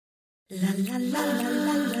She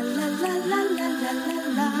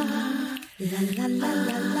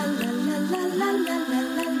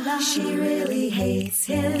really hates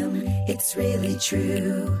him, it's really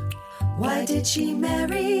true. Why did she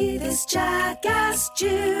marry this jackass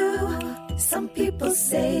Jew? Some people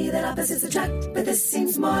say that opposites attract, but this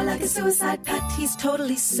seems more like a suicide pact. He's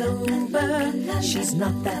totally sober, she's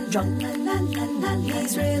not that drunk.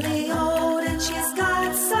 He's really old and she's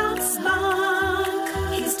got some spunk.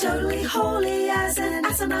 He's totally holy as an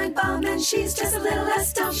asinine bomb, and she's just a little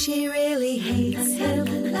less dumb. She really hates him,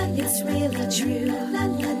 it's really true.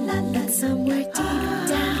 But somewhere deep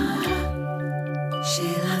down, she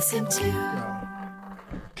loves him too.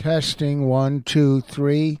 Testing 1, 2,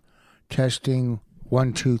 3. Testing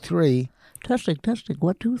 1, 2, 3. Testing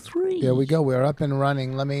 1, 2, 3. There we go. We're up and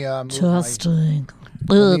running. Let me move testing.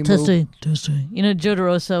 Testing. You know, Joe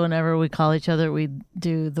DeRosa, whenever we call each other, we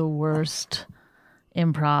do the worst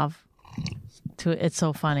improv. It's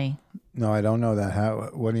so funny. No, I don't know that. How?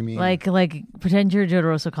 What do you mean? Like pretend you're Joe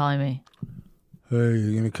DeRosa calling me. Hey,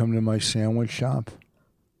 you gonna come to my sandwich shop?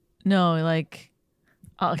 No, like,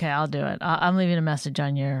 okay, I'll do it. I'm leaving a message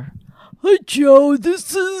on your. Hi, Joe.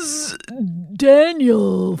 This is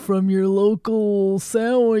Daniel from your local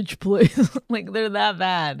sandwich place. Like, they're that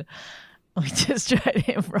bad. We just try to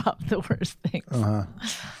improv the worst things.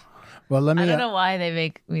 Well, let me. I don't know why they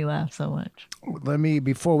make me laugh so much. Let me,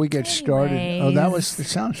 before we get started. Oh, it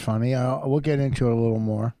sounds funny. We'll get into it a little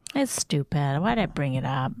more. It's stupid. Why'd I bring it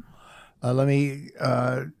up? Let me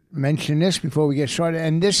mention this before we get started.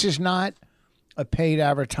 And this is not a paid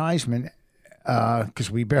advertisement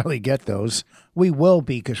because we barely get those. We will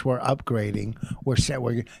be because we're upgrading. Rich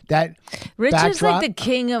is like the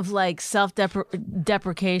king of like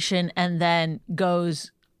self-deprecation and then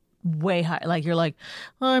goes way high. Like you're like,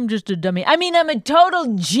 I'm just a dummy. I mean, I'm a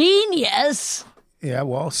total genius. Yeah,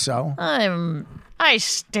 well, so. I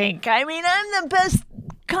stink. I mean, I'm the best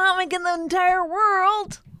comic in the entire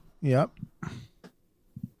world. Yep.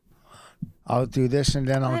 I'll do this and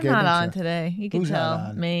then I'll get into it. I'm not on today. You can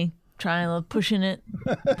tell me trying pushing it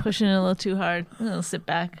a little too hard. I'll sit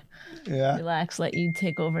back, relax, let you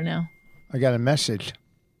take over now. I got a message.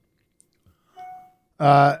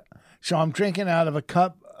 So I'm drinking out of a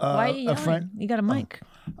cup. Why are you yelling? You got a mic.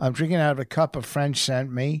 I'm drinking out of a cup a friend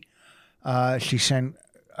sent me. She sent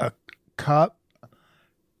a cup,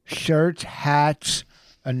 shirts, hats,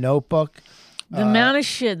 a notebook. The amount of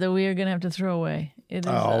shit that we are going to have to throw away. It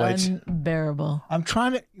is unbearable. I'm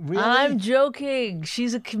trying to... Really? I'm joking.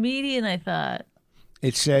 She's a comedian, I thought.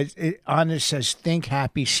 It says, on it says, think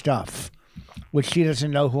happy stuff, which she doesn't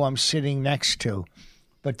know who I'm sitting next to.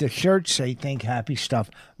 But the shirts say, think happy stuff.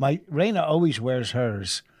 Raina always wears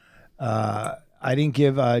hers. I didn't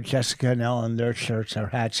give Jessica and Ellen their shirts or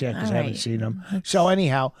hats yet because I haven't seen them. So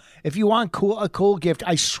anyhow, if you want a cool gift,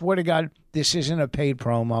 I swear to God, this isn't a paid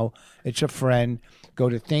promo. It's a friend. Go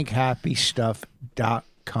to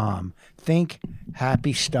thinkhappystuff.com.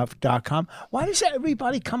 Thinkhappystuff.com. Why does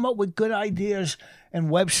everybody come up with good ideas and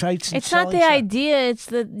websites? And it's not the idea. It's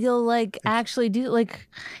that you'll actually do. Like,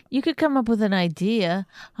 you could come up with an idea.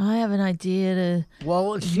 I have an idea to.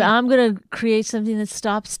 Well, I'm going to create something that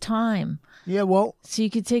stops time. Yeah, well. So you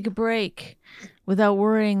could take a break without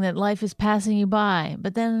worrying that life is passing you by.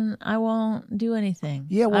 But then I won't do anything.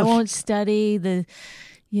 Yeah, well, I won't study the,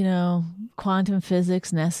 quantum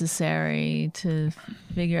physics necessary to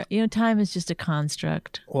figure out. Time is just a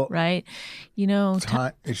construct, right?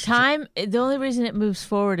 Time. The only reason it moves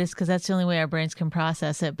forward is because that's the only way our brains can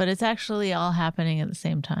process it. But it's actually all happening at the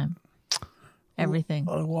same time. Everything.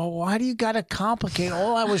 Well, why do you got to complicate?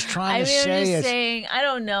 All I was trying to say is... I'm just saying, I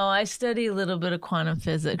don't know. I study a little bit of quantum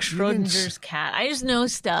physics. Schrodinger's cat. I just know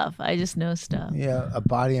stuff. Yeah, a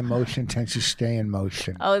body in motion tends to stay in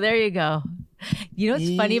motion. Oh, there you go. You know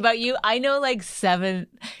what's funny about you? I know 7...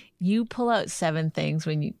 You pull out 7 things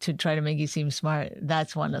to try to make you seem smart.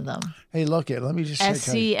 That's one of them. Hey, look it. Let me just say.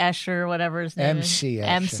 S.C. Escher, whatever his name is. M.C. Escher.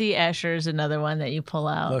 M.C. Escher is another one that you pull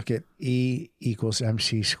out. Look at E equals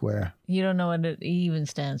M.C. square. You don't know what it even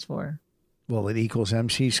stands for. Well, it equals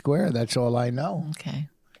M.C. square. That's all I know. Okay.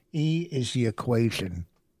 E is the equation.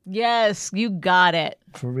 Yes, you got it.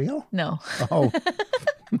 For real? No. Oh.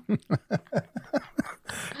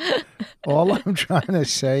 All I'm trying to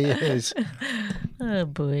say is, oh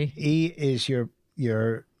boy, E is your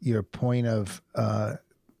point of.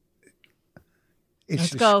 It's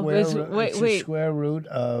Let's go. The square root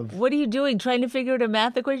of. What are you doing? Trying to figure out a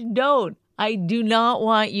math equation? Don't. I do not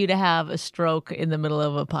want you to have a stroke in the middle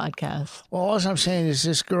of a podcast. Well, all I'm saying is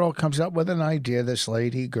this girl comes up with an idea, this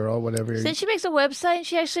lady, girl, whatever. Then she makes a website and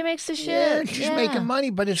she actually makes the shit. Yeah, she's making money,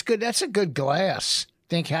 but it's good. That's a good glass.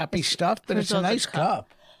 Think Happy Stuff, but it's a nice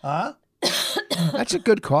cup. Huh? That's a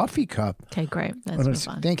good coffee cup. Okay, great. That's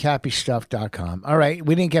fun. ThinkHappyStuff.com. All right,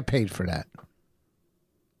 we didn't get paid for that.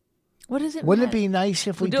 What does it Wouldn't it be nice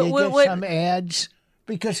if we did get some ads?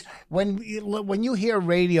 Because when you hear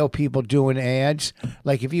radio people doing ads,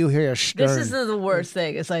 like if you hear Stern... This is the worst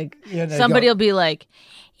thing. It's like somebody will be like,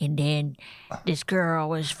 and then this girl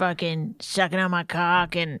was fucking sucking on my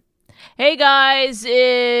cock and... Hey guys,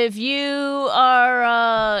 if you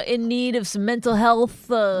are in need of some mental health,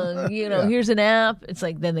 here's an app. It's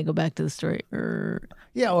like then they go back to the story.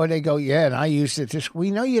 Yeah, or they go, and I used it. We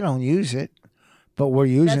know you don't use it, but we're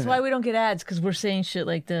using it. That's why we don't get ads, because we're saying shit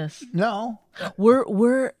like this. No.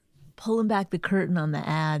 We're pulling back the curtain on the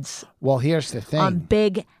ads. Well, here's the thing. On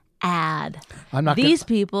big ad. These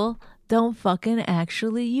people don't fucking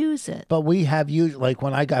actually use it. But we have used, like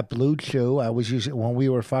when I got Blue Chew, I was using, when we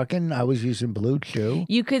were fucking, I was using Blue Chew.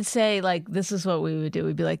 You could say, like, this is what we would do.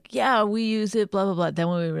 We'd be like, yeah, we use it, blah, blah, blah. Then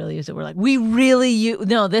when we really use it, we're like, we really use,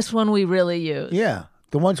 no, this one we really use. Yeah,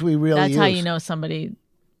 the ones we really use. That's how you know somebody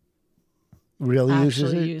really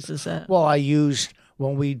uses it. Well, I used,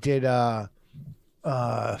 when we did, for...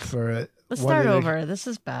 Let's start over. This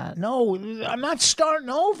is bad. No, I'm not starting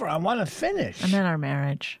over. I want to finish. I meant our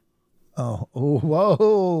marriage. Oh,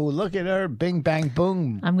 whoa, look at her. Bing, bang,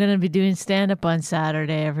 boom. I'm going to be doing stand-up on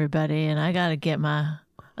Saturday, everybody, and I got to get my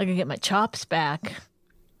chops back.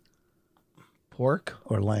 Pork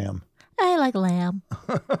or lamb? I like lamb.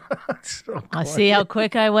 So I see how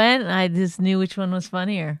quick I went. I just knew which one was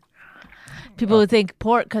funnier. People would think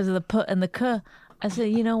pork because of the put and the k. I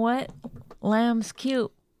said, you know what? Lamb's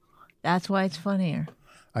cute. That's why it's funnier.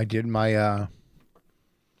 I did my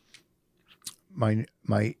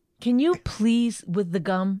my. Can you please, with the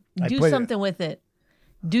gum, do something with it?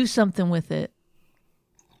 Do something with it.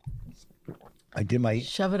 I did my...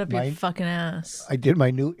 Shove it up your fucking ass. I did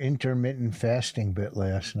my new intermittent fasting bit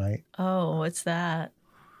last night. Oh, what's that?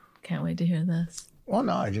 Can't wait to hear this. Well,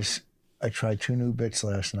 no, I tried 2 new bits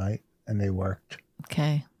last night, and they worked.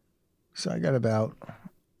 Okay. So I got about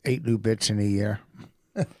 8 new bits in a year.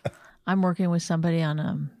 I'm working with somebody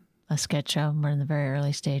on a sketch show. We're in the very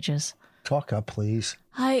early stages. Talk up, please.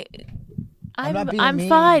 I'm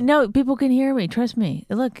fine. No, people can hear me. Trust me.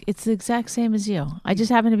 Look, it's the exact same as you. I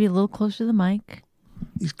just happen to be a little closer to the mic.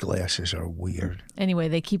 These glasses are weird. Anyway,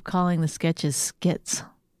 they keep calling the sketches skits.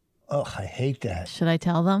 Oh, I hate that. Should I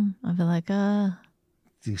tell them? I'll be like,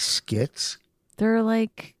 These skits? They're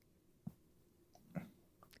like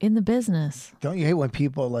in the business. Don't you hate when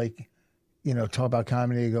people talk about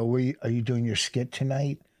comedy? They go, are you doing your skit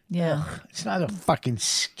tonight? Yeah. Ugh, it's not a fucking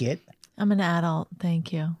skit. I'm an adult.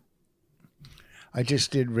 Thank you. I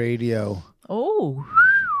just did radio. Oh.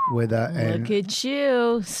 With look at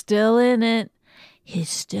you. Still in it. He's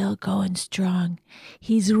still going strong.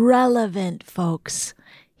 He's relevant, folks.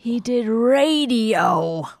 He did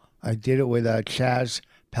radio. I did it with Chaz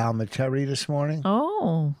Palminteri this morning.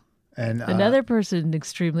 Oh. And another person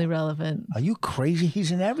extremely relevant. Are you crazy? He's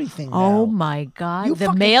in everything now. Oh my God.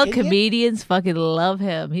 The male comedians fucking love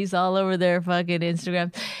him. He's all over their fucking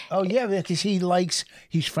Instagram. Oh yeah, because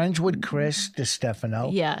he's friends with Chris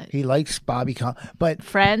DiStefano. Yeah. He likes Bobby but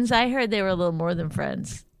friends, I heard they were a little more than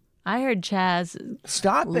friends. I heard Chaz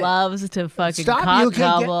loves to fucking cock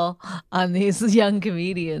gobble on these young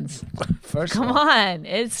comedians. Come on.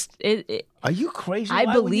 Are you crazy? I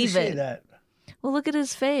Why believe would you say it. That? Well, look at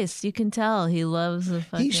his face. You can tell he loves the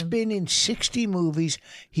fucking... He's been in 60 movies.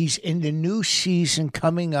 He's in the new season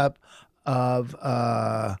coming up of,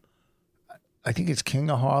 I think it's King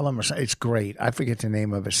of Harlem or something. It's great. I forget the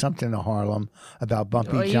name of it. Something of Harlem about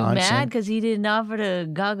Bumpy Johnson. Are you mad because he didn't offer to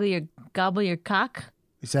gobble your cock?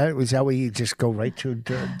 Was that where you just go right to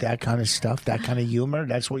that kind of stuff, that kind of humor?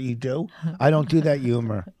 That's what you do? I don't do that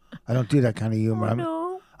humor. I don't do that kind of humor. Oh,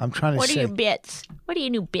 no. I'm trying to What say... are your bits? What are your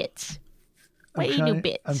new bits? What are your new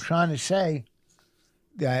bits? I'm trying to say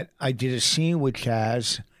that I did a scene with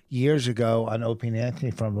Chaz years ago on Opie and Anthony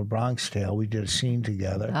from A Bronx Tale. We did a scene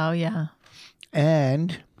together. Oh, yeah.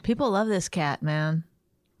 And... people love this cat, man.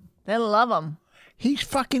 They love him. He's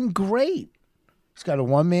fucking great. He's got a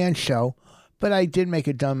one-man show, but I did make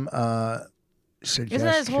a dumb suggestion. Isn't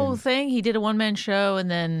that his whole thing? He did a one-man show and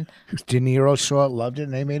then... De Niro saw it, loved it,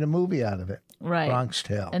 and they made a movie out of it. Right. Bronx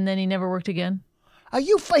Tale. And then he never worked again?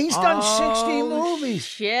 He's done 60 movies.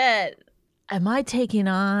 Shit. Am I taking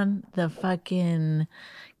on the fucking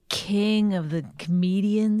king of the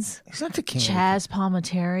comedians? He's not the king. Chaz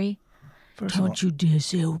Palminteri. Don't you dare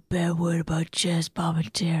say a bad word about Chaz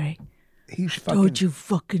Palminteri. He's fucking... Don't you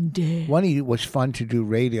fucking dare. One, he was fun to do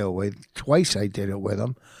radio with. Twice I did it with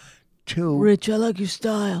him. 2... Rich, I like your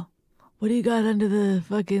style. What do you got under the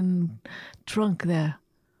fucking trunk there?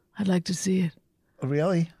 I'd like to see it.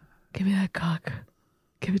 Really? Give me that cock.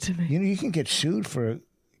 Give it to me. You know, you can get sued for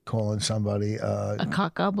calling somebody a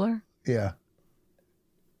cock gobbler? Yeah.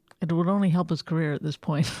 It would only help his career at this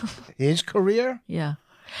point. His career? Yeah.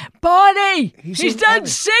 Barney! He's done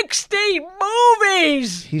 60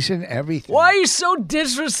 movies! He's in everything. Why are you so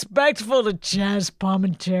disrespectful to Chaz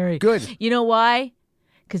Palminteri? Good. You know why?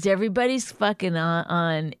 Because everybody's fucking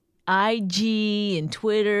on IG and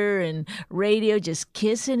Twitter and radio just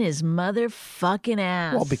kissing his motherfucking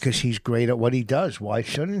ass. Well, because he's great at what he does. Why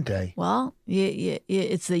shouldn't they? Well,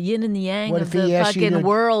 it's the yin and the yang What of if he the asks you fucking to-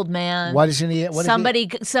 world, man. Why doesn't he?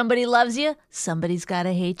 Somebody loves you. Somebody's got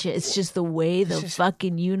to hate you. It's just the way the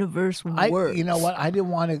fucking universe works. You know what? I didn't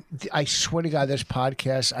want to. I swear to God, this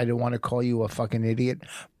podcast. I didn't want to call you a fucking idiot.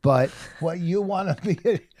 But what you want to be?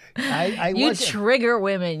 You wasn't. trigger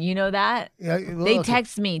women. You know that? Yeah, They look,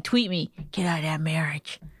 text me, tweet me, get out of that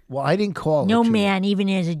marriage. Well, I didn't call. No it to man, even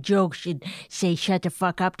as a joke, should say shut the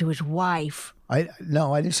fuck up to his wife.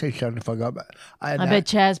 No, I didn't say shut the fuck up. I bet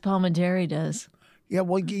Chaz Palminteri does. Yeah,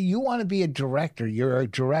 well, you want to be a director. You're a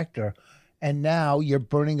director, and now you're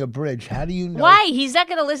burning a bridge. How do you know? Why? He's not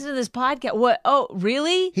going to listen to this podcast. What? Oh,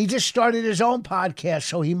 really? He just started his own podcast,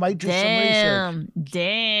 so he might do some research.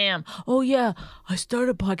 Damn. Oh, yeah. I started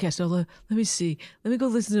a podcast. So let me see. Let me go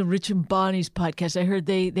listen to Rich and Bonnie's podcast. I heard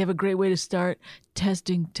they have a great way to start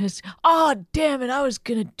testing. Oh, damn it. I was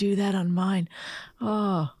going to do that on mine.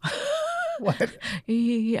 Oh. What?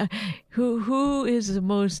 Yeah. Who is the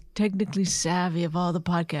most technically savvy of all the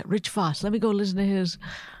podcasts? Rich Foss. Let me go listen to his.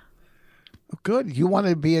 Good. You want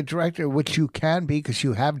to be a director, which you can be because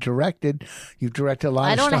you have directed. You've directed a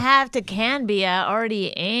lot of stuff. I don't have to can be. I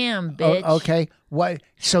already am, bitch. Oh, okay. What?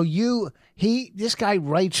 So this guy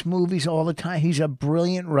writes movies all the time. He's a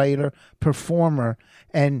brilliant writer, performer,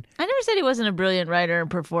 and I never said he wasn't a brilliant writer and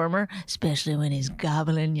performer, especially when he's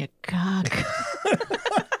gobbling your cock.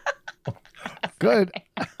 good.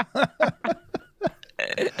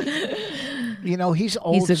 You know, he's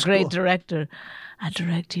old. He's a school. great director. I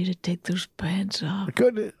direct you to take those pants off.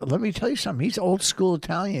 Good. Let me tell you something. He's old school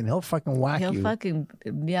Italian. He'll fucking whack you.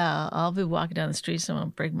 Yeah, I'll be walking down the street, someone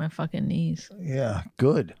will break my fucking knees. Yeah,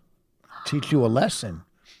 good. Teach you a lesson.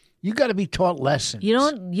 You got to be taught lessons. You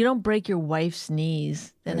don't break your wife's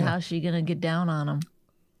knees. Then how's she gonna get down on them?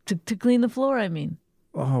 To clean the floor, I mean.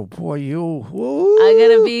 Oh boy, you! Woo. I'm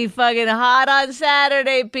gonna be fucking hot on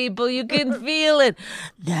Saturday, people. You can feel it.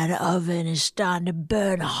 That oven is starting to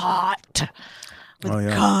burn hot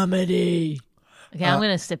with comedy. Okay, I'm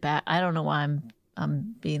gonna sit back. I don't know why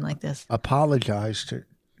I'm being like this. Apologize to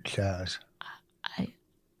Chaz.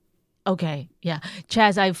 Okay, yeah,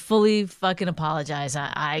 Chaz, I fully fucking apologize.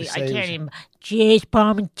 I can't even. Chaz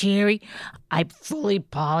Palminteri, I fully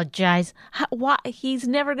apologize. Why? He's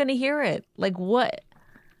never gonna hear it. Like what?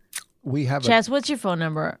 We have Chaz, what's your phone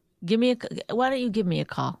number? Why don't you give me a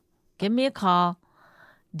call? Give me a call.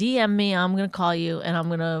 DM me. I'm gonna call you, and I'm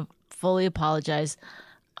gonna fully apologize.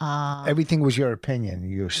 Everything was your opinion.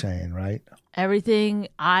 You're saying, right? Everything.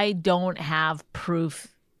 I don't have proof.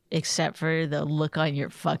 Except for the look on your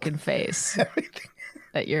fucking face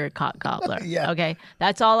that you're a cock gobbler. Yeah. Okay?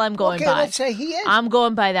 That's all I'm going by. Okay, let's say he is. I'm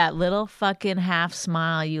going by that little fucking half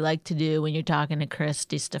smile you like to do when you're talking to Chris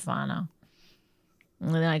DiStefano.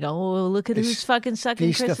 And then I go, oh, look at who's fucking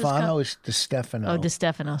sucking Chris's cock. DiStefano is DiStefano. Oh,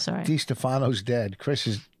 DiStefano, sorry. DiStefano's dead. Chris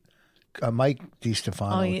is Mike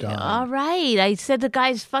DiStefano died. All right. I said the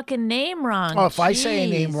guy's fucking name wrong. Oh, if I say a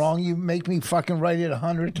name wrong, you make me fucking write it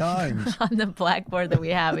 100 times. On the blackboard that we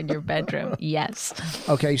have in your bedroom. Yes.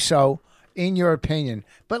 Okay, so in your opinion,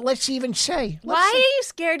 but let's say. Why are you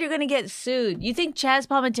scared you're going to get sued? You think Chaz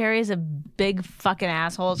Palminteri is a big fucking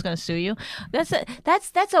asshole is going to sue you? That's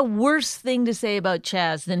a worse thing to say about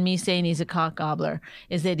Chaz than me saying he's a cock gobbler.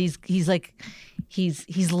 Is that he's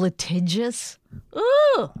litigious?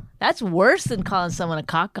 Ooh, that's worse than calling someone a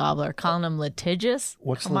cock gobbler. Calling them litigious?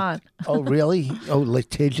 Come on. Oh, really? Oh,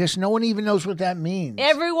 litigious? No one even knows what that means.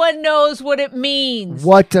 Everyone knows what it means.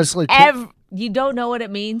 What does litigious? You don't know what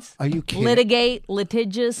it means? Are you kidding? Litigate,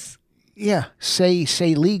 litigious. Yeah, say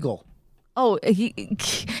legal. Oh,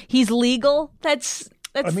 he's legal? That's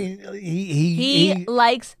I mean, he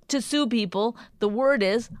likes to sue people. The word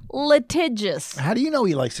is litigious. How do you know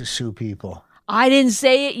he likes to sue people? I didn't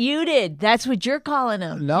say it. You did. That's what you're calling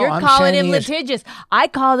him. No, you're I'm calling saying him litigious. I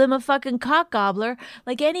called him a fucking cock gobbler.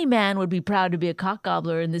 Like any man would be proud to be a cock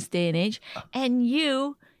gobbler in this day and age. And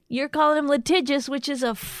you're calling him litigious, which is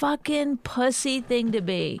a fucking pussy thing to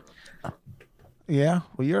be. Yeah?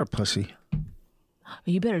 Well, you're a pussy.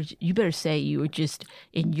 You better say you were just,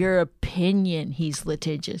 in your opinion, he's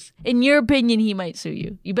litigious. In your opinion, he might sue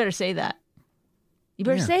you. You better say that. You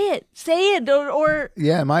better say it. Say it, or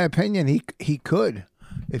yeah, in my opinion, he could.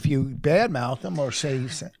 If you badmouth him or say,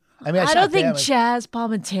 I mean, I don't think Chaz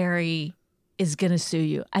Palminteri is gonna sue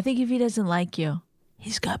you. I think if he doesn't like you,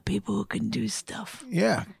 he's got people who can do stuff.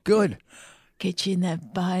 Yeah, good. Get you in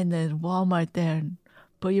that behind the Walmart there and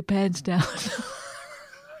put your pants down.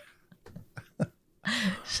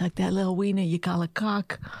 It's like that little wiener you call a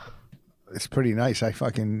cock. It's pretty nice. I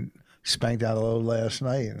fucking spanked out a little last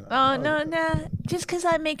night. Oh, no. Just because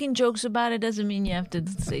I'm making jokes about it doesn't mean you have to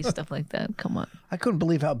say stuff like that. Come on. I couldn't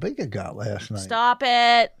believe how big it got last night. Stop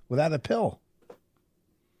it. Without a pill.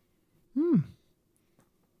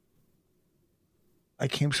 I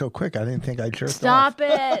came so quick. I didn't think I jerked Stop off.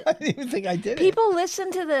 it. I didn't even think I did People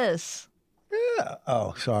listen to this. Yeah.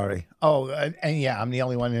 Oh, sorry. Oh, and yeah, I'm the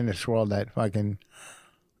only one in this world that fucking...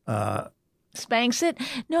 Spanks it?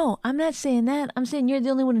 No, I'm not saying that. I'm saying you're the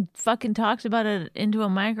only one who fucking talks about it into a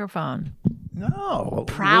microphone. No.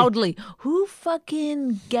 Proudly. Who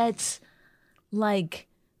fucking gets, like,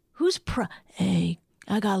 hey,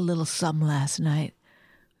 I got a little something last night.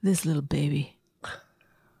 This little baby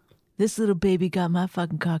got my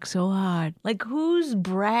fucking cock so hard. Like, who's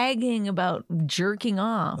bragging about jerking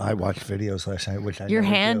off? I watched videos last night, which Your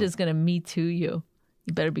hand is going to Me Too you.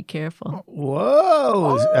 You better be careful.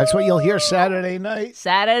 Whoa. That's what you'll hear Saturday night.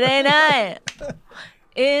 Saturday night.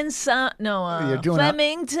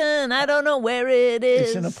 Flemington. I don't know where it is.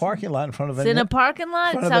 It's in a parking lot in front of It's in a parking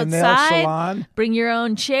lot. It's outside. Nail salon. Bring your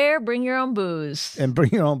own chair. Bring your own booze. And bring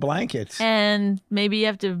your own blankets. And maybe you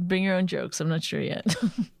have to bring your own jokes. I'm not sure yet.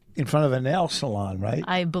 In front of a nail salon, right?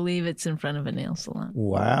 I believe it's in front of a nail salon.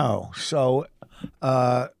 Wow. So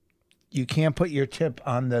you can't put your tip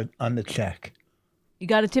on the check. You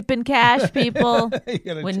got to tip in cash, people.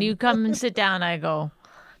 When you come and sit down, I go,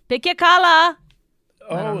 pick your color.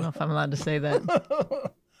 Oh. I don't know if I'm allowed to say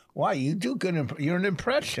that. Why? You do good. You're an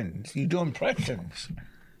impression. You do impressions.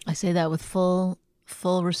 I say that with full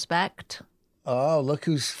respect. Oh, look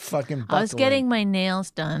who's fucking buckling. I was getting my nails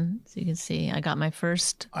done, so you can see. I got my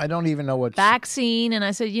first I don't even know what vaccine, and I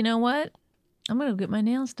said, you know what? I'm going to get my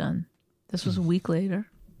nails done. This was a week later.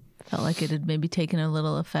 Felt like it had maybe taken a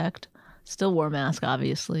little effect. Still wore a mask,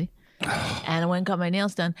 obviously. And I went and got my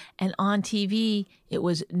nails done. And on TV, it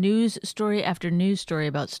was news story after news story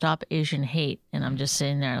about Stop Asian Hate. And I'm just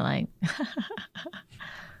sitting there like,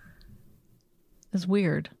 it's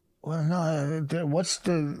weird. Well, no,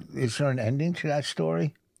 is there an ending to that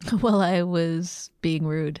story? Well, I was being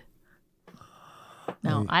rude.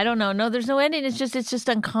 No, I don't know. No, there's no ending. It's just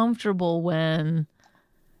uncomfortable when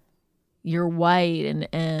you're white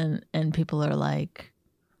and people are like,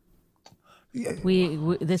 we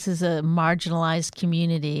this is a marginalized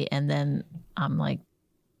community, and then I'm like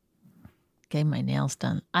getting my nails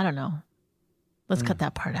done. I don't know. Let's cut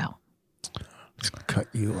that part out. Let's cut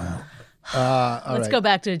you out. Let's go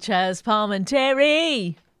back to Chaz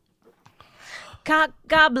Palminteri. Cock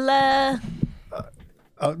gobbler.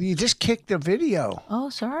 Oh, you just kicked the video. Oh,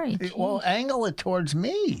 sorry. Well, angle it towards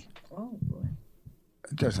me. Oh boy.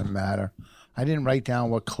 It doesn't matter. I didn't write down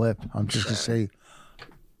what clip. I'm just gonna say.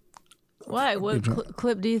 Why? What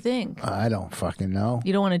clip do you think? I don't fucking know.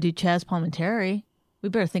 You don't want to do Chaz Palminteri. We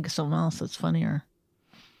better think of something else that's funnier.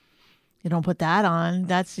 You don't put that on.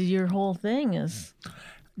 That's your whole thing is.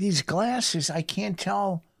 These glasses, I can't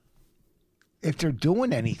tell if they're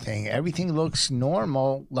doing anything. Everything looks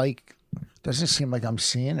normal. Like, doesn't seem like I'm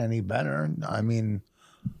seeing any better. I mean,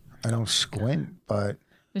 I don't squint, but.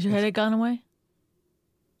 Has your headache gone away?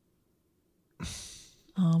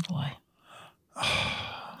 Oh, boy.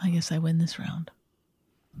 I guess I win this round.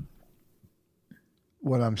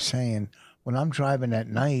 What I'm saying, when I'm driving at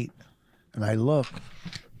night and I look,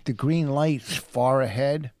 the green lights far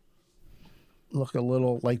ahead look a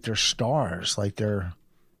little like they're stars, like they're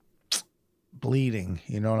bleeding.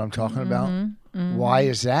 You know what I'm talking about? Mm-hmm. Why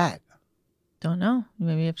is that? Don't know.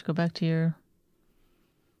 Maybe you have to go back to your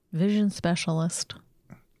vision specialist.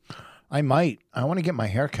 I might. I want to get my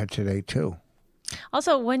hair cut today, too.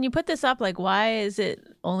 Also, when you put this up, like, why is it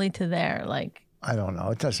only to there? Like, I don't know.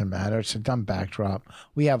 It doesn't matter. It's a dumb backdrop.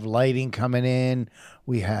 We have lighting coming in.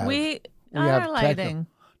 We have lighting.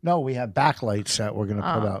 No, we have backlights that we're going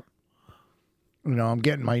to put up. You know, I'm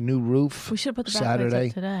getting my new roof. We should put the Saturday. backlights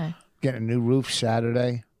up today. Getting a new roof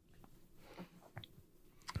Saturday.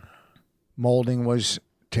 Molding was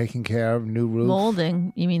taken care of. New roof.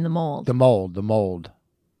 Molding? You mean the mold? The mold.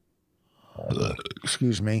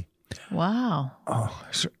 Excuse me. Wow. Oh,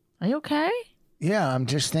 are you okay? Yeah, I'm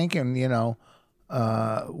just thinking, you know,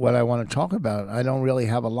 what I want to talk about. I don't really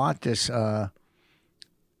have a lot this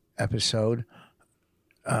episode.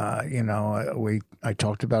 I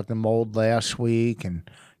talked about the mold last week and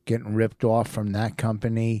getting ripped off from that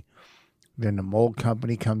company. Then the mold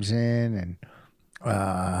company comes in and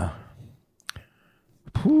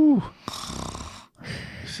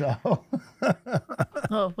so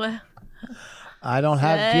Oh, well. I don't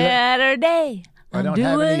have Saturday. I don't doing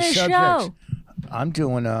have any a subjects. show. I'm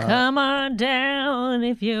doing Come on down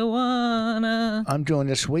if you wanna. I'm doing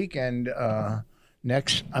this weekend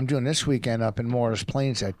I'm doing this weekend up in Morris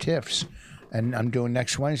Plains at Tiff's, and I'm doing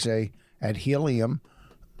next Wednesday at Helium.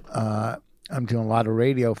 I'm doing a lot of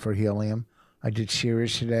radio for Helium. I did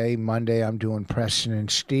Sirius today. Monday I'm doing Preston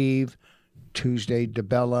and Steve. Tuesday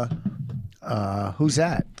DeBella. Who's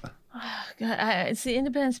that? God, it's the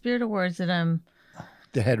Independent Spirit Awards that I'm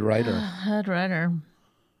the head writer. Head writer.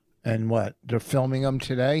 And what? They're filming them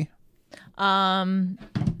today?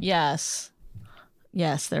 Yes.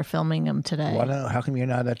 Yes, they're filming them today. How come you're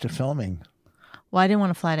not at the filming? Well, I didn't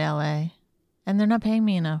want to fly to L.A., and they're not paying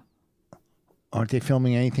me enough. Aren't they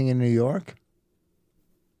filming anything in New York?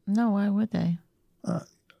 No, why would they?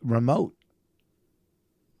 Remote.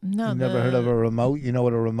 No, you never heard of a remote? You know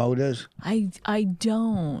what a remote is? I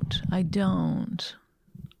don't.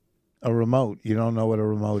 A remote. You don't know what a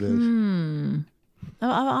remote is?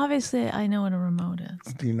 Obviously, I know what a remote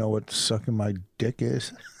is. Do you know what sucking my dick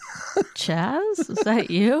is? Chaz? Is that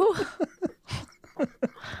you?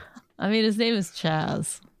 I mean, his name is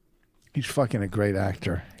Chaz. He's fucking a great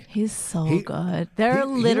actor. He's so good. They're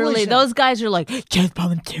literally, those guys are like, Chaz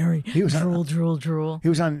Palminteri. He was drool. He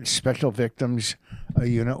was on Special Victims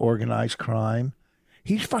Unit, Organized Crime.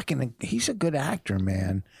 He's a good actor,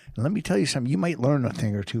 man. And let me tell you something. You might learn a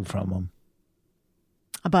thing or two from him.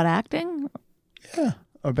 About acting? Yeah.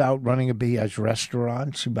 About running a BS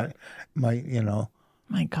restaurants.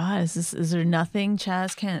 My God, is there nothing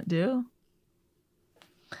Chaz can't do?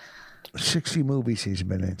 60 movies he's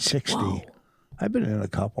been in. 60. Whoa. I've been in a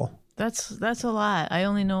couple. That's a lot. I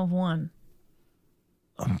only know of one.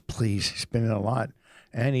 Oh, please. He's been in a lot.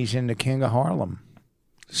 And he's in The King of Harlem.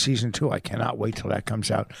 Season 2. I cannot wait till that comes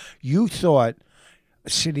out. You thought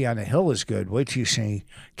City on the Hill is good. Wait till you see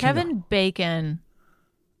Kevin Bacon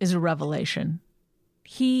is a revelation.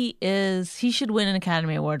 He should win an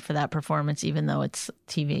Academy Award for that performance, even though it's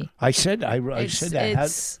TV. I said that.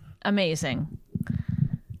 It's amazing.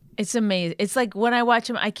 It's amazing. It's like when I watch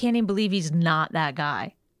him, I can't even believe he's not that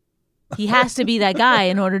guy. He has to be that guy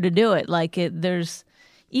in order to do it. There's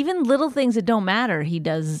even little things that don't matter. He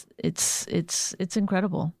does. It's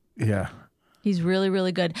incredible. Yeah. He's really,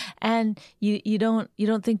 really good. And you don't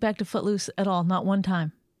think back to Footloose at all. Not one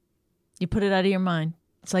time. You put it out of your mind.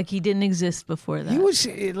 It's like he didn't exist before that.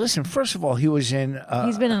 Listen, first of all, he was in...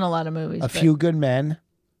 he's been in a lot of movies. Few Good Men.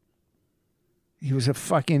 He was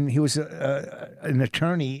an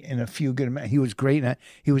attorney in A Few Good Men. He was great.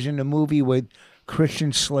 He was in the movie with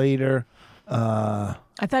Christian Slater. I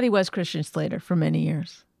thought he was Christian Slater for many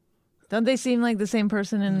years. Don't they seem like the same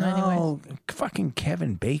person in many ways? No, fucking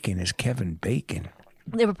Kevin Bacon is Kevin Bacon.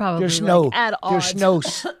 They were probably at odds.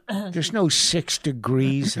 There's no 6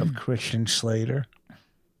 degrees of Christian Slater.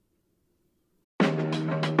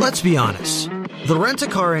 Let's be honest. The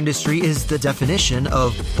rent-a-car industry is the definition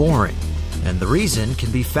of boring. And the reason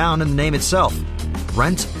can be found in the name itself.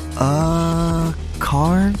 Rent a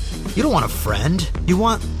car? You don't want a friend. You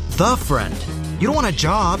want the friend. You don't want a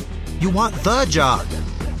job. You want the job.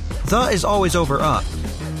 The is always over up.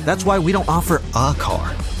 That's why we don't offer a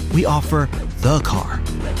car. We offer the car.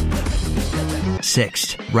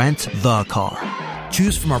 Sixt. Rent the car.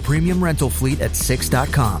 Choose from our premium rental fleet at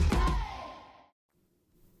sixt.com.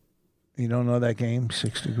 You don't know that game,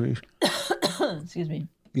 6 Degrees? Excuse me.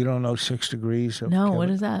 You don't know 6 Degrees? No, Kevin? What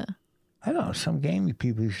is that? I don't know. Some game you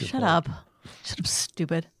people should Shut up. Shut up,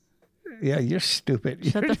 stupid. Yeah, you're stupid.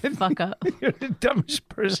 Shut the fuck up. You're the dumbest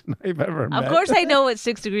person I've ever met. Of course I know what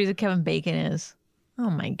 6 Degrees of Kevin Bacon is.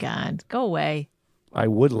 Oh, my God. Go away. I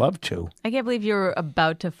would love to. I can't believe you were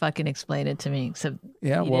about to fucking explain it to me, except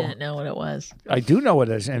you didn't know what it was. I do know what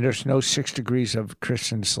it is, and there's no 6 Degrees of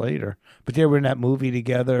Christian Slater. But they were in that movie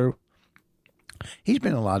together. He's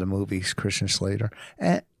been in a lot of movies, Christian Slater.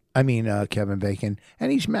 Kevin Bacon.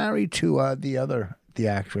 And he's married to the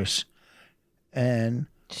actress. And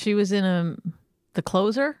she was in The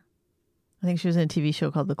Closer? I think she was in a TV show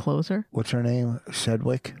called The Closer. What's her name?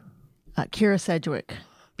 Sedgwick? Kira Sedgwick.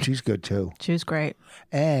 She's good too. She was great.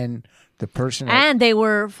 And the person and they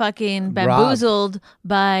were fucking bamboozled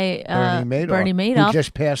by Bernie Madoff, who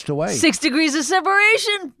just passed away. 6 degrees of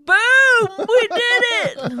separation. Boom! We did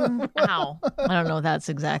it. Ow! I don't know what that's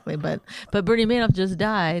exactly, but Bernie Madoff just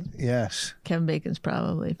died. Yes. Kevin Bacon's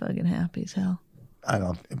probably fucking happy as hell.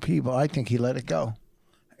 I think he let it go.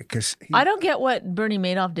 I don't get what Bernie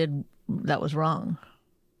Madoff did that was wrong.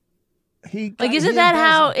 Isn't that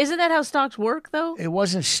how stocks work though? It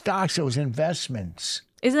wasn't stocks, it was investments.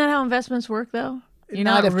 Isn't that how investments work though? You're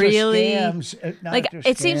not really scams,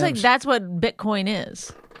 it seems like that's what Bitcoin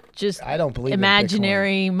is. Just I don't believe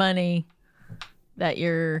imaginary money that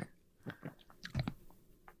you're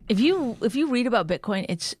if you read about Bitcoin,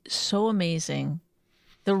 it's so amazing.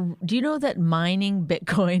 Do you know that mining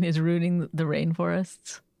Bitcoin is ruining the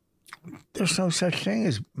rainforests? There's no such thing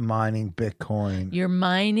as mining Bitcoin. You're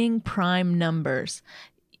mining prime numbers.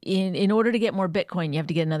 In order to get more Bitcoin, you have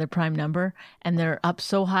to get another prime number, and they're up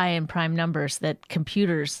so high in prime numbers that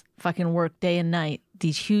computers fucking work day and night,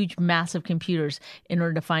 these huge, massive computers, in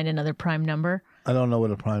order to find another prime number. I don't know what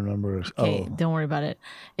a prime number is. Okay, don't worry about it.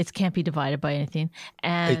 It can't be divided by anything.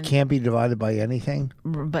 And it can't be divided by anything?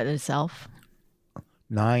 But itself.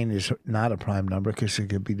 9 is not a prime number because it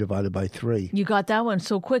could be divided by 3. You got that one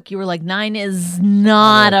so quick. You were like, 9 is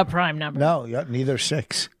not a prime number. No, neither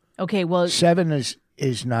 6. Okay, well. 7 is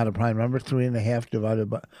not a prime number. 3.5 divided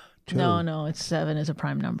by 2. No, it's 7 is a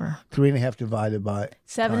prime number. 3.5 divided by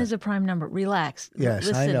 7 is a prime number. Relax. Yes,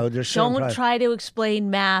 listen, I know. Don't try to explain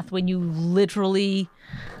math when you literally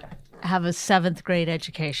have a 7th grade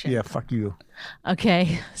education. Yeah, fuck you.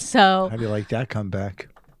 Okay, so. How do you like that comeback?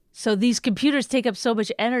 So these computers take up so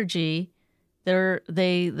much energy,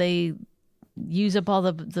 they use up all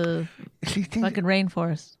the fucking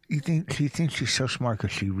rainforest. You think she thinks she's so smart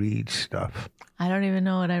because she reads stuff? I don't even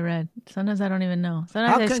know what I read. Sometimes I don't even know.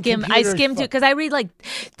 Sometimes I skim too because I read like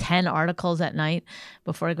 10 articles at night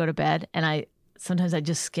before I go to bed, and sometimes I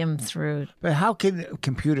just skim through. But how can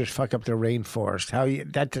computers fuck up the rainforest?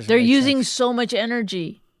 That doesn't. They're using so much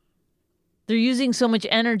energy. They're using so much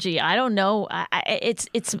energy. I don't know.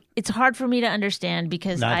 It's hard for me to understand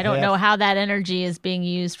because I don't know how that energy is being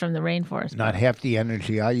used from the rainforest. Not half the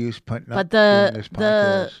energy I use putting up doing this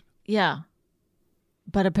podcast. Yeah.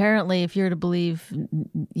 But apparently, if you're to believe,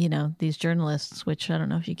 these journalists, which I don't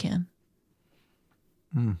know if you can.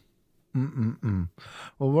 Well,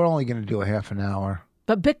 we're only going to do a half an hour.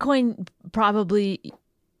 But Bitcoin probably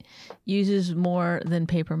uses more than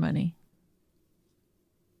paper money.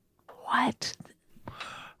 What?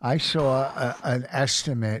 I saw an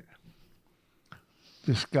estimate.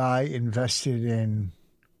 This guy invested in,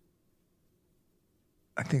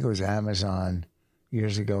 I think it was Amazon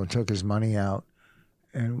years ago, and took his money out.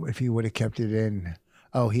 And if he would have kept it in,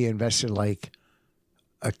 he invested like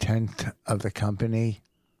 1/10 of the company.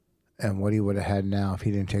 And what he would have had now if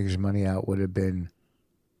he didn't take his money out would have been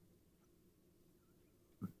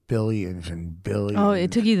billions and billions. Oh,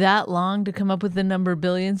 it took you that long to come up with the number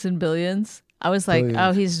billions and billions? I was like,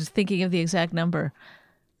 billions. He's thinking of the exact number.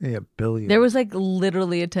 Yeah, billions. There was like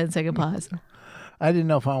literally a 10-second pause. I didn't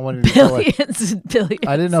know if I wanted to billions and billions.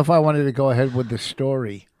 I didn't know if I wanted to go ahead with the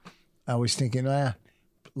story. I was thinking, a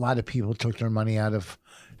lot of people took their money out of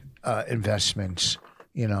investments,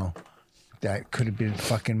 that could have been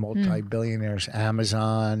fucking multi-billionaires.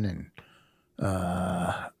 Amazon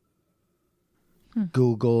and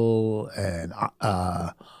Google and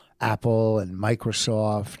Apple and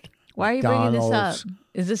Microsoft. Why are you bringing this up?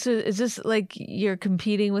 Is this like you're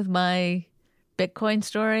competing with my Bitcoin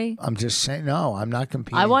story? I'm just saying, no, I'm not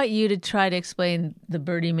competing. I want you to try to explain the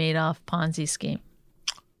Bernie Madoff Ponzi scheme,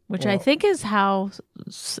 which I think is how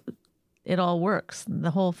it all works. The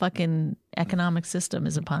whole fucking economic system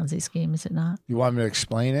is a Ponzi scheme, is it not? You want me to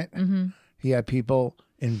explain it? Mm-hmm. He had people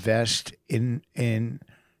invest in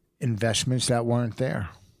investments that weren't there.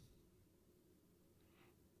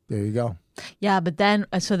 There you go. Yeah, but then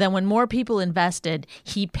when more people invested,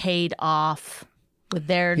 he paid off with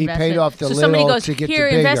their investment. He paid off the little somebody goes, to get here,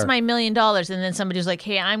 the bigger. invest my $1 million. And then somebody's like,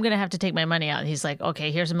 hey, I'm going to have to take my money out. And he's like,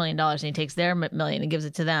 okay, here's $1 million. And he takes their $1 million and gives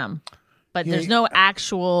it to them. But there's no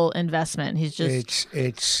actual investment. He's just...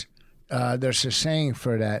 It's there's a saying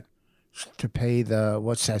for that, to pay the,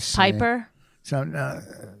 what's that saying? Piper? So,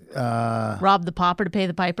 rob the pauper to pay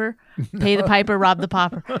the piper? Pay the piper, rob the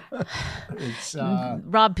pauper. It's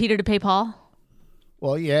rob Peter to pay Paul?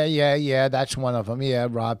 Well, yeah. That's one of them. Yeah,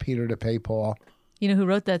 rob Peter to pay Paul. You know who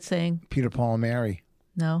wrote that saying? Peter, Paul, and Mary.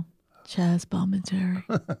 No. Chaz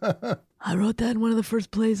Palminteri. I wrote that in one of the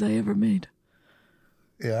first plays I ever made.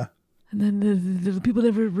 Yeah. And then the people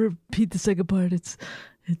never repeat the second part. It's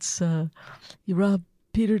you rob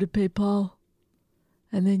Peter to pay Paul,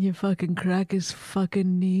 and then you fucking crack his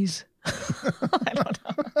fucking knees. I don't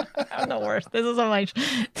know. I'm the worst. This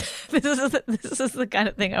is the kind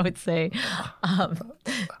of thing I would say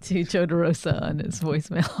to Joe DeRosa on his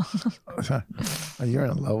voicemail. You're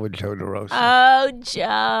in love with Joe DeRosa. Oh,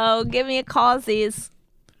 Joe, give me a callsies.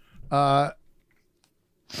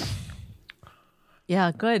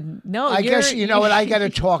 Yeah, good. No, I guess you know what. I got to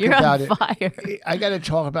talk about it. Fire. I got to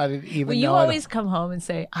talk about it. Even well, you always come home and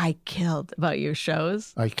say, "I killed" about your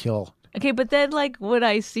shows. I kill. Okay, but then like when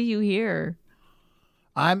I see you here,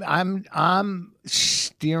 I'm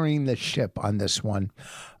steering the ship on this one.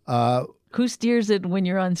 Who steers it when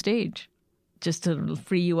you're on stage? Just to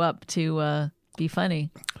free you up to be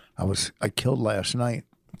funny. I killed last night.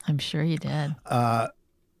 I'm sure you did.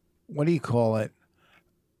 What do you call it?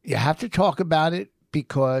 You have to talk about it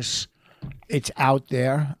because it's out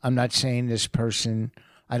there. I'm not saying this person.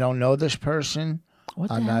 I don't know this person.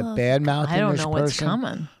 I'm not bad mouthing this person. I don't know what's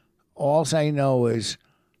coming. All I know is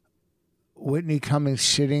Whitney Cummings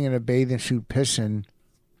sitting in a bathing suit pissing.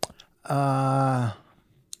 It's a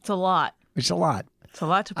lot. It's a lot. It's a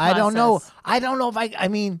lot to process. I don't know if I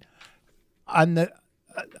mean, on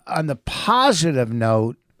the positive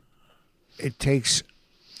note, it takes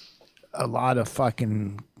a lot of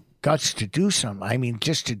fucking guts to do something. I mean,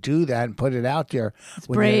 just to do that and put it out there. It's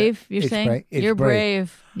brave. You're saying you're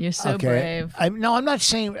brave. You're so brave. I'm not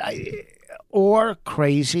saying or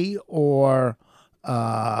crazy or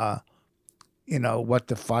what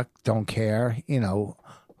the fuck, don't care.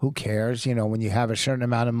 Who cares? When you have a certain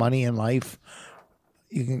amount of money in life,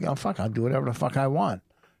 you can go, fuck, I'll do whatever the fuck I want.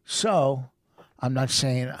 So I'm just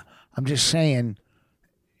saying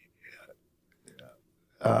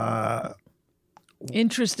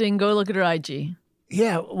interesting. Go look at her IG.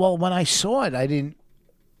 Yeah, well, when I saw it, I didn't.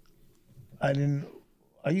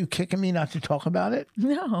 Are you kicking me not to talk about it?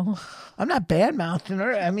 No, I'm not bad mouthing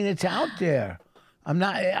her. I mean, it's out there. I'm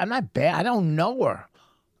not bad. I don't know her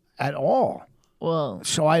at all. Well,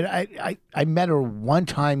 so I met her one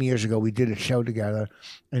time years ago. We did a show together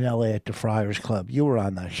in L.A. at the Friars Club. You were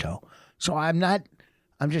on that show, so I'm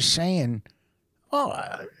just saying.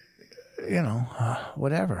 Well,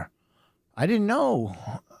 whatever. I didn't know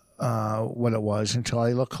what it was until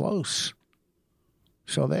I looked close.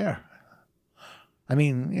 So there. I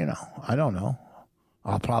mean, I don't know.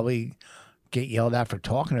 I'll probably get yelled at for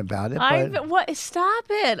talking about it. But Stop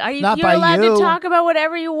it. You're allowed to talk about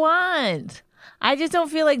whatever you want. I just don't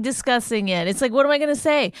feel like discussing it. It's like, what am I going to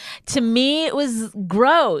say? To me, it was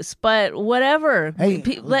gross, but whatever. Hey,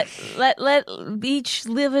 let each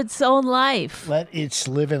live its own life. Let each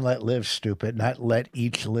live and let live, stupid. Not let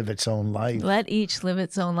each live its own life. Let each live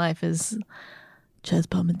its own life is Ches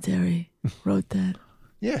Palminteri wrote that.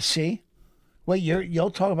 Yeah, see? Well,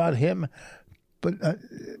 you'll talk about him, but,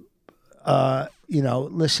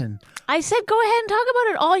 listen. I said go ahead and talk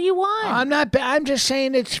about it all you want. I'm just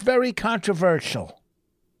saying it's very controversial.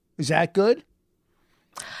 Is that good?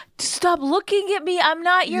 Stop looking at me. I'm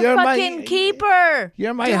not your fucking keeper.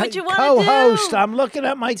 You're my co-host. I'm looking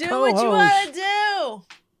at my co-host. Do what you want to do.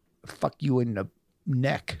 Fuck you in the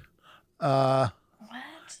neck. What?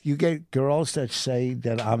 You get girls that say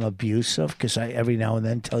that I'm abusive because I every now and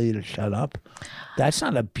then tell you to shut up. That's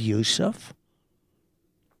not abusive.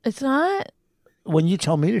 It's not? When you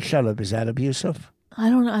tell me to shut up, is that abusive? I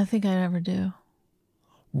don't know. I think I never do.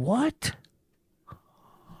 What?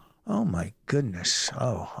 Oh, my goodness.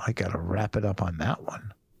 Oh, I got to wrap it up on that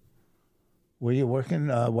one. Were you working,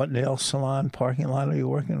 what nail salon parking lot are you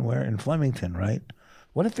working? Where? In Flemington, right?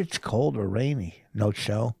 What if it's cold or rainy? No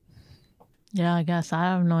show? Yeah, I guess. I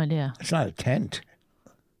have no idea. It's not a tent.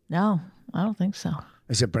 No, I don't think so.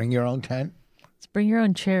 Is it bring your own tent? It's bring your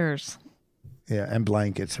own chairs. Yeah, and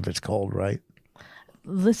blankets if it's cold, right?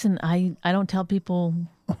 Listen, I don't tell people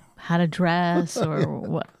how to dress or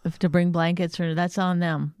what if to bring blankets, or that's on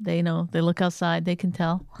them. They know. They look outside. They can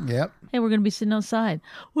tell. Yep. Hey, we're going to be sitting outside.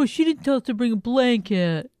 Well, she didn't tell us to bring a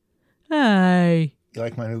blanket. Hey. You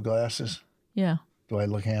like my new glasses? Yeah. Do I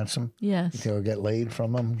look handsome? Yes. You think I'll get laid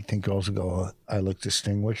from them? You think girls will go, I look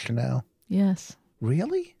distinguished now? Yes.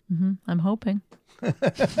 Really? Mm-hmm. I'm hoping.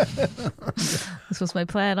 This was my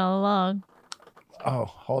plan all along. Oh,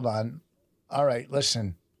 hold on. All right,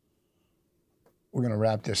 listen. We're going to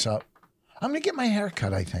wrap this up. I'm going to get my hair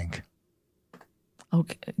cut, I think.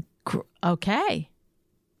 Okay.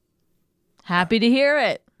 Happy to hear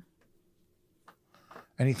it.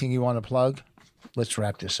 Anything you want to plug? Let's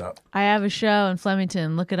wrap this up. I have a show in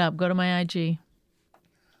Flemington. Look it up. Go to my IG.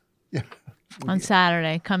 Yeah. On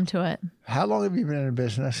Saturday. Come to it. How long have you been in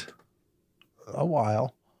business? A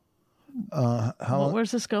while. How long?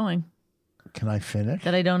 Where's this going? Can I finish?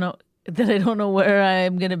 That I don't know where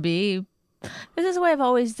I'm going to be. This is the way I've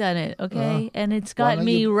always done it, okay? And it's got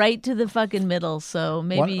me right to the fucking middle, so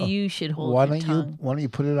maybe you should hold your tongue. Why don't you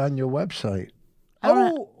put it on your website?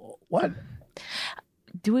 What?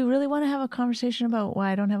 Do we really want to have a conversation about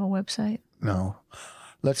why I don't have a website? No.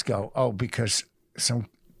 Let's go. Oh, because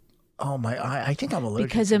I think I'm allergic.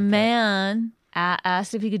 Because a man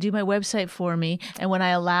asked if he could do my website for me, and when I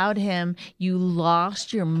allowed him, you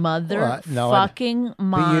lost your fucking mind.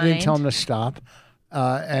 But you didn't tell him to stop.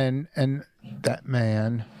 And that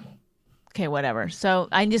man. Okay, whatever. So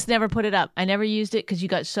I just never put it up. I never used it because you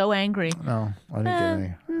got so angry. No, I didn't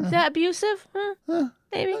get any. Is that abusive?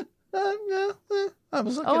 Maybe. I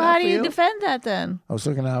was looking out how do you defend that then? I was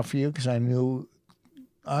looking out for you because I knew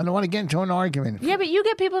I don't want to get into an argument. Yeah, but you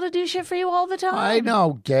get people to do shit for you all the time. I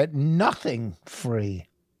don't get nothing free.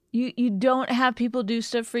 You don't have people do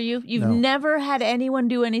stuff for you? You've never had anyone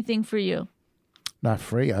do anything for you? Not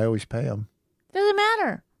free. I always pay them. Doesn't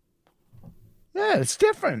matter. Yeah, it's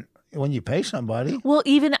different when you pay somebody. Well,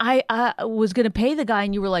 even I was going to pay the guy,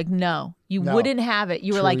 and you were like, no, you wouldn't have it.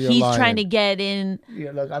 You were like, he's trying to get in.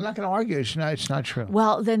 Yeah, look, I'm not going to argue. It's not true.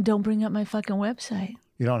 Well, then don't bring up my fucking website.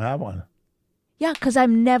 You don't have one. Yeah, because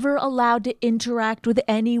I'm never allowed to interact with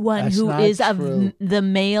anyone who is of the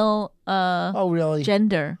male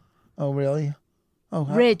gender. Oh, really? Oh,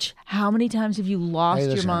 Rich, how many times have you lost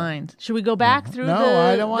your mind? Should we go back through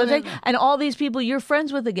I don't want to. And all these people you're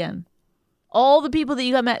friends with again. All the people that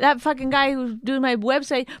you got met. That fucking guy who's doing my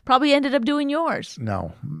website probably ended up doing yours.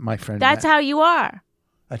 No, my friend. That's how you are.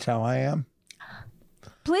 That's how I am.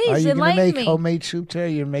 Please, enlighten me. Are you going to make homemade soup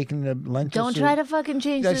today? You're making the lentil soup? Don't try to fucking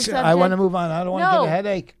change the subject. I want to move on. I don't want to get a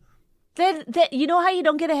headache. Then you know how you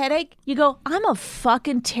don't get a headache? You go, I'm a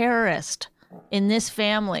fucking terrorist in this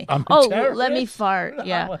family. Terrorist? Let me fart.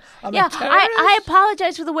 Yeah. I'm a terrorist? I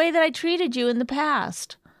apologize for the way that I treated you in the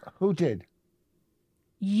past. Who did?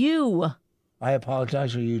 You. I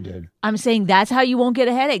apologize, or you did? I'm saying that's how you won't get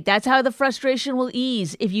a headache. That's how the frustration will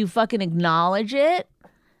ease. If you fucking acknowledge it,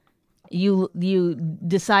 you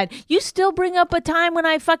decide. You still bring up a time when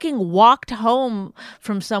I fucking walked back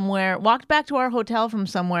to our hotel from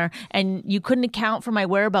somewhere, and you couldn't account for my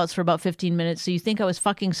whereabouts for about 15 minutes, so you think I was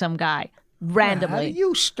fucking some guy randomly. How do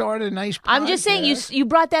you start a nice podcast? I'm just saying, you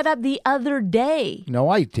brought that up the other day. No,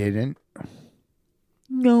 I didn't.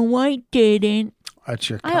 No, I didn't.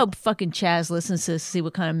 That's your. I hope fucking Chaz listens to this to see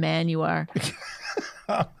what kind of man you are.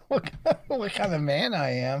 what kind of man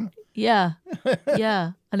I am? Yeah.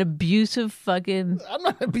 Yeah. An abusive fucking. I'm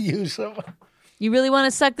not abusive. You really want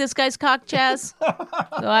to suck this guy's cock, Chaz?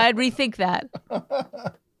 So I'd rethink that.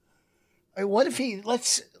 What if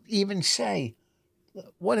let's even say,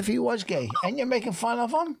 what if he was gay and you're making fun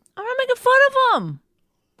of him? I'm not making fun of him.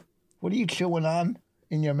 What are you chewing on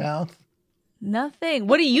in your mouth? Nothing.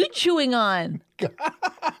 What are you chewing on? Gum.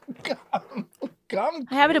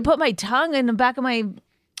 I happen to put my tongue in the back of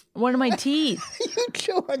one of my teeth. You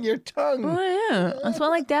chew on your tongue. Oh, yeah. I smell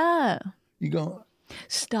like that. You go.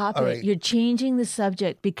 Stop it. Right. You're changing the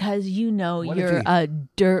subject because you're a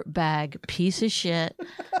dirtbag piece of shit.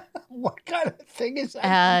 What kind of thing is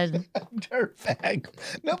that? A dirtbag.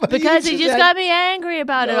 Because he just got me angry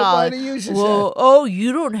about it all. Nobody uses that. Oh,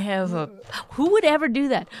 you don't have a... Who would ever do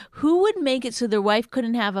that? Who would make it so their wife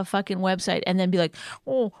couldn't have a fucking website and then be like,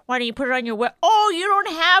 oh, why don't you put it on your web? Oh, you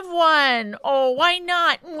don't have one. Oh, why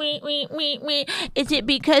not? Is it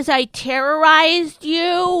because I terrorized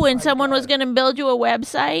you when someone was going to build you a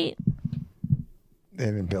website? They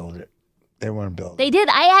didn't build it. They weren't built. They did.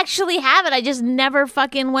 I actually have it. I just never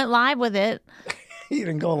fucking went live with it. You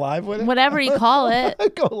didn't go live with it? Whatever you call it.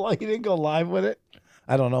 You didn't go live with it?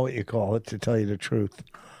 I don't know what you call it, to tell you the truth.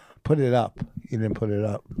 Put it up. You didn't put it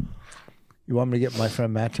up. You want me to get my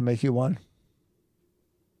friend Matt to make you one?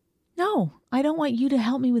 No. I don't want you to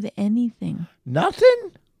help me with anything.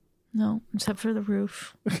 Nothing? No, except for the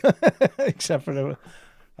roof. Except for the...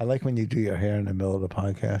 I like when you do your hair in the middle of the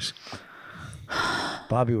podcast.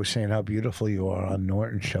 Bobby was saying how beautiful you are on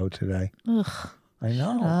Norton's show today. Ugh. I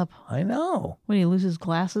know. Shut up. I know. When he loses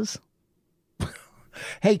glasses?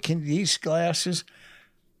 Hey, can these glasses...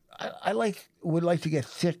 I would like to get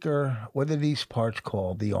thicker. What are these parts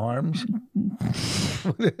called? The arms?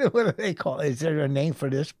 What are they called? Is there a name for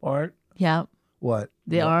this part? Yeah. What?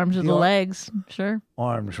 The arms or the legs. Sure.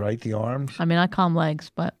 Arms, right? The arms? I mean, I call them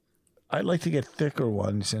legs, but... I'd like to get thicker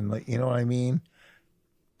ones, and you know what I mean?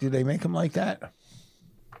 Do they make them like that?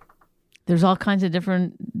 There's all kinds of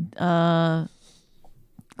different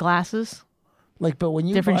glasses. But when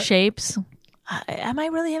you different shapes. Am I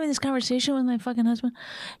really having this conversation with my fucking husband?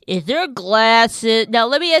 Is there glasses? Now,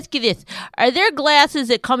 let me ask you this. Are there glasses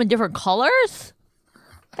that come in different colors?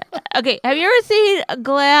 Okay, have you ever seen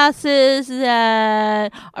glasses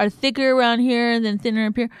that are thicker around here and then thinner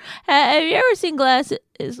up here? Have you ever seen glasses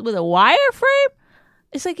with a wire frame?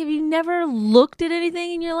 It's like, have you never looked at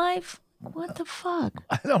anything in your life? What the fuck?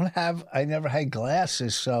 I never had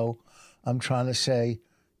glasses, so I'm trying to say,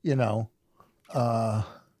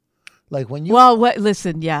 like when you... Well,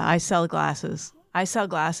 listen, yeah, I sell glasses.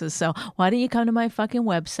 So why don't you come to my fucking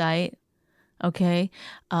website? Okay,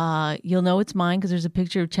 you'll know it's mine because there's a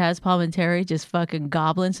picture of Chaz Palminteri just fucking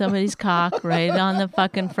gobbling somebody's cock right on the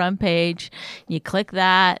fucking front page. You click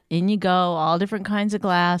that, in you go, all different kinds of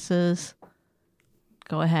glasses.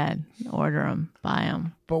 Go ahead, order them, buy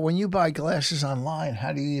them. But when you buy glasses online,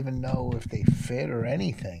 how do you even know if they fit or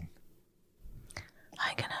anything?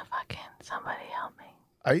 I'm gonna fucking somebody help me.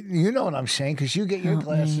 You know what I'm saying, because you get your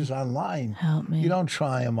glasses online. Help me. You don't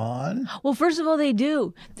try them on. Well, first of all, they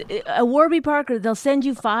do. At Warby Parker, they'll send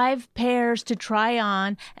you 5 pairs to try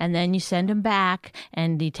on, and then you send them back,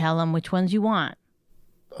 and you tell them which ones you want.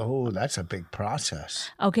 Oh, that's a big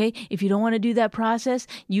process. Okay, if you don't want to do that process,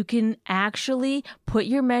 you can actually put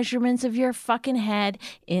your measurements of your fucking head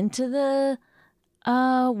into the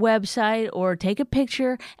website or take a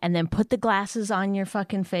picture and then put the glasses on your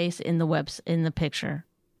fucking face in the picture.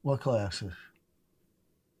 What glasses?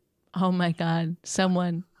 Oh my God,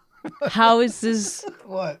 someone. How is this?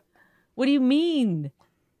 What? What do you mean?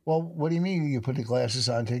 Well, what do you mean you put the glasses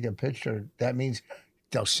on, take a picture? That means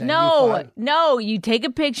they'll send you 5. No, you take a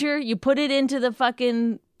picture, you put it into the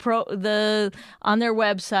fucking on their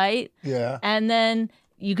website. Yeah. And then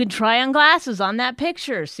you can try on glasses on that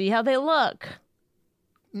picture, see how they look.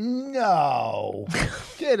 No.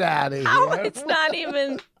 Get out of here. Oh, it's not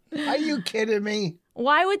even. Are you kidding me?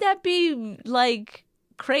 Why would that be like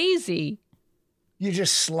crazy? You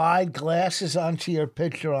just slide glasses onto your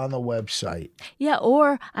picture on the website. Yeah,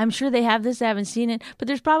 or I'm sure they have this, I haven't seen it, but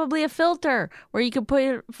there's probably a filter where you can put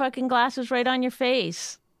your fucking glasses right on your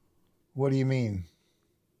face. What do you mean?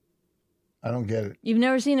 I don't get it. You've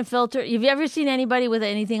never seen a filter? You've ever seen anybody with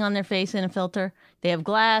anything on their face in a filter? They have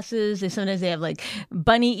glasses. Sometimes they have like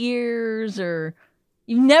bunny ears, or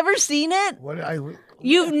you've never seen it?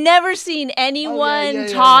 You've never seen anyone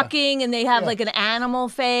talking and they have like an animal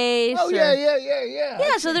face? Oh, yeah.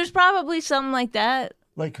 Yeah, so there's probably something like that.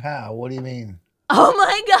 Like how? What do you mean? Oh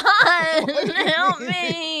my God! Help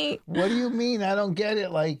me! What do you mean? I don't get it.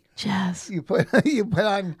 Like, Jazz, you put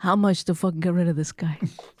on. How much to fucking get rid of this guy?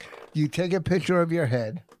 You take a picture of your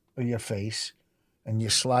head or your face, and you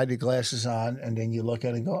slide the glasses on, and then you look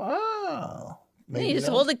at it and go, oh. Maybe you just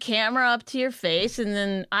hold the camera up to your face, and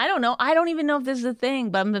then I don't know. I don't even know if this is a thing,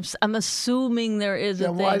 but I'm assuming there is a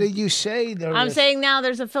thing. Why did you say there? I'm saying now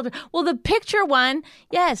there's a filter. Well, the picture one,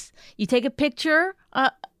 yes, you take a picture,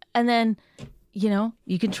 and then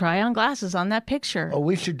you can try on glasses on that picture. Oh,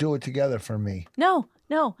 we should do it together for me. No,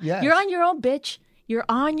 yes. You're on your own, bitch. You're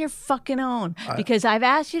on your fucking own, because I've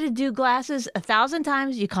asked you to do glasses 1,000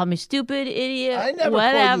 times. You call me stupid, idiot, I never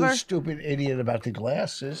whatever. called you stupid idiot about the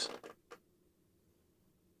glasses.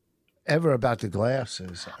 Ever about the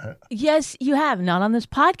glasses. Yes, you have. Not on this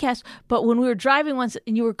podcast, but when we were driving once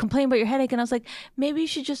and you were complaining about your headache, and I was like, maybe you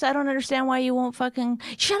should just, I don't understand why you won't fucking,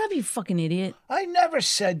 shut up, you fucking idiot. I never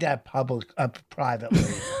said that privately.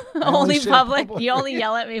 Only public? You only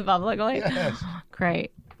yell at me publicly? Yes.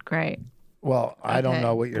 Great. Well, I don't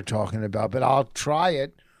know what you're talking about, but I'll try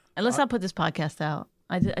it. And let's not put this podcast out.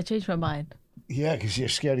 I changed my mind. Yeah, because you're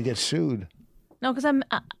scared to get sued. No, because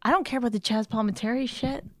I don't care about the Chaz Palminteri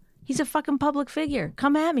shit. He's a fucking public figure.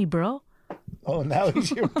 Come at me, bro. Oh, now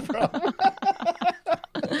he's your bro.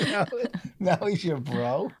 now he's your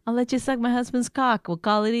bro. I'll let you suck my husband's cock. We'll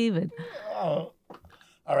call it even. Oh.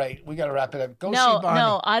 All right, we got to wrap it up. Go see Bonnie.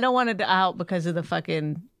 No, I don't want it out because of the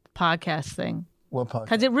fucking podcast thing. What podcast?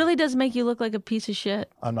 Because it really does make you look like a piece of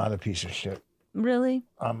shit. I'm not a piece of shit. Really?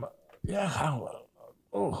 Yeah.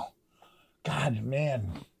 Oh, God,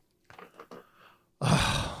 man.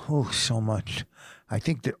 Oh, so much. I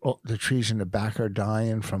think the trees in the back are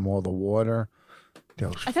dying from all the water.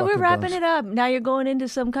 I thought we were wrapping it up. Now you're going into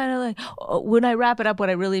some kind of like, when I wrap it up, what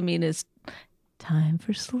I really mean is time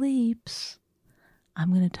for sleeps. I'm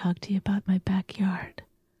going to talk to you about my backyard.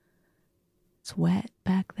 It's wet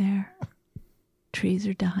back there. Trees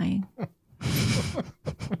are dying.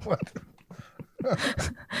 What?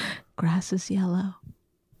 Grass is yellow.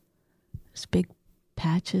 There's big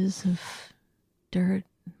patches of dirt,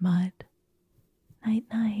 mud. Night,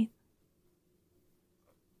 night.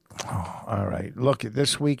 Oh, all right. Look,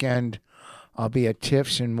 this weekend, I'll be at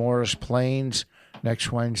Tiff's in Morris Plains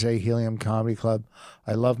next Wednesday, Helium Comedy Club.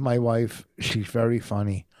 I love my wife. She's very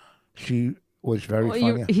funny. She was very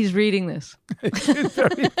funny. He's reading this. She's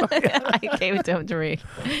very funny. I gave it to him to read.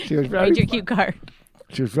 She was very read your cue card.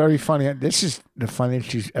 She was very funny. This is the funniest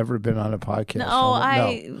she's ever been on a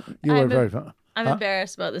podcast. You were very funny. I'm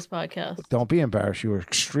embarrassed about this podcast. Don't be embarrassed. You were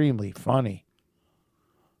extremely funny.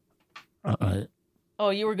 Oh,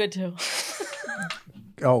 you were good too.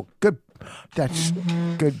 Oh, good. That's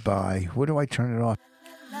goodbye. Where do I turn it off?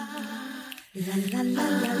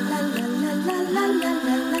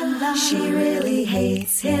 She really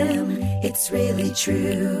hates him. It's really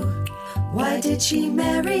true. Why did she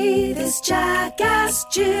marry this jackass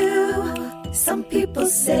Jew? Some people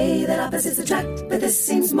say that opposites attract, but this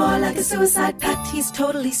seems more like a suicide pact. He's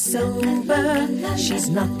totally sober. She's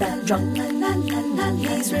not that drunk.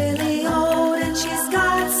 He's really old and she's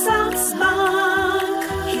got some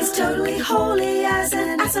spunk. He's totally holy as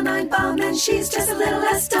an asinine bomb, and she's just a little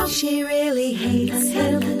less dumb. She really hates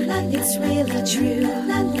him. It's really true.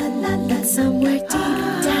 But somewhere deep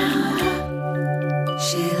down,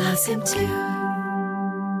 she loves him too.